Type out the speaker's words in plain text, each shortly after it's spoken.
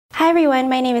Hi everyone,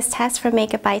 my name is Tess from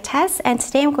Makeup by Tess, and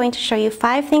today I'm going to show you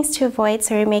 5 things to avoid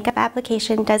so your makeup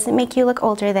application doesn't make you look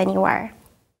older than you are.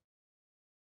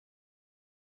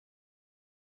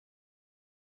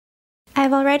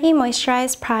 I've already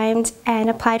moisturized, primed, and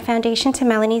applied foundation to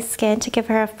Melanie's skin to give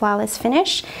her a flawless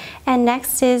finish. And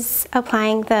next is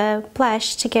applying the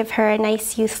blush to give her a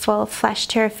nice youthful flush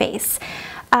to her face.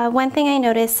 One thing I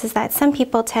noticed is that some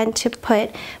people tend to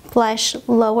put blush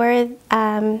lower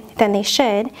than they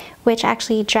should, which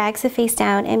actually drags the face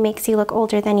down and makes you look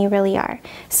older than you really are.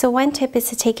 So one tip is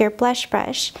to take your blush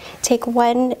brush, take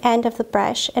one end of the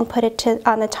brush and put it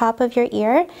on the top of your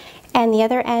ear and the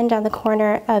other end on the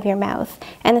corner of your mouth.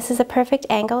 And this is a perfect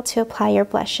angle to apply your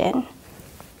blush in.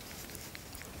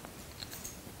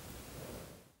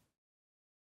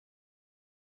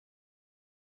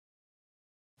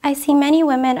 I see many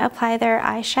women apply their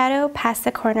eyeshadow past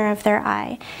the corner of their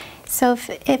eye. So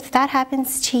if that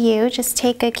happens to you, just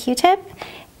take a Q-tip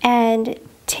and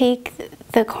take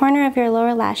the corner of your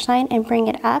lower lash line and bring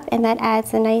it up, and that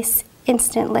adds a nice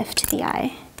instant lift to the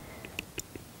eye.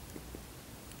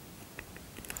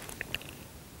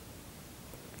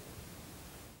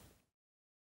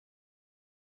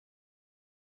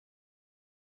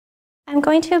 I'm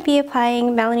going to be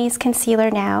applying Melanie's concealer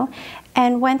now,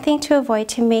 and one thing to avoid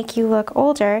to make you look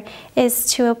older is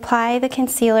to apply the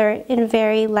concealer with a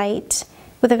very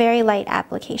light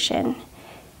application.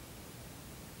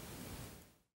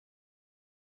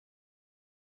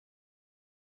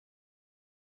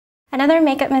 Another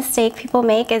makeup mistake people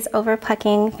make is over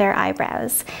plucking their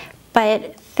eyebrows,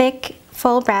 but thick,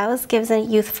 full brows gives a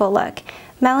youthful look.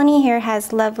 Melanie here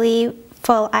has lovely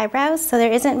full eyebrows, so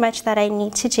there isn't much that I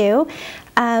need to do,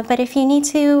 but if you need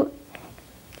to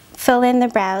fill in the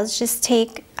brows, just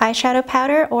take eyeshadow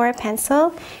powder or a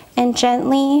pencil and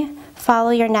gently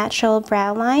follow your natural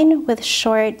brow line with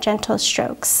short, gentle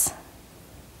strokes.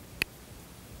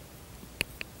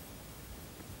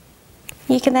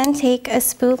 You can then take a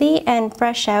spoolie and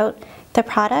brush out the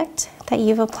product that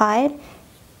you've applied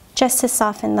just to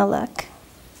soften the look.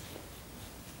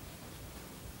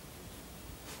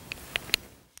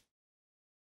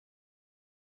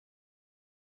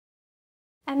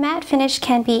 A matte finish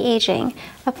can be aging.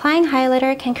 Applying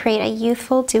highlighter can create a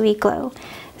youthful, dewy glow.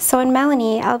 So in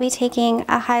Melanie, I'll be taking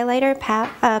a highlighter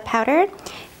powder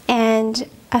and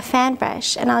a fan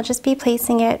brush, and I'll just be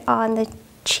placing it on the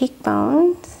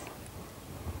cheekbones.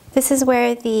 This is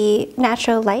where the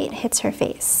natural light hits her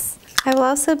face. I will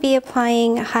also be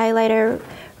applying highlighter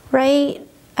right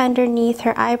underneath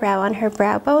her eyebrow on her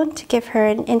brow bone to give her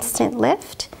an instant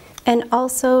lift, and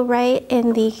also right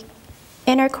in the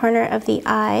inner corner of the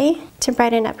eye to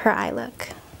brighten up her eye look.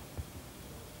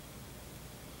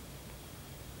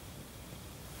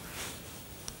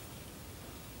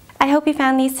 I hope you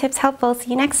found these tips helpful.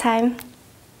 See you next time.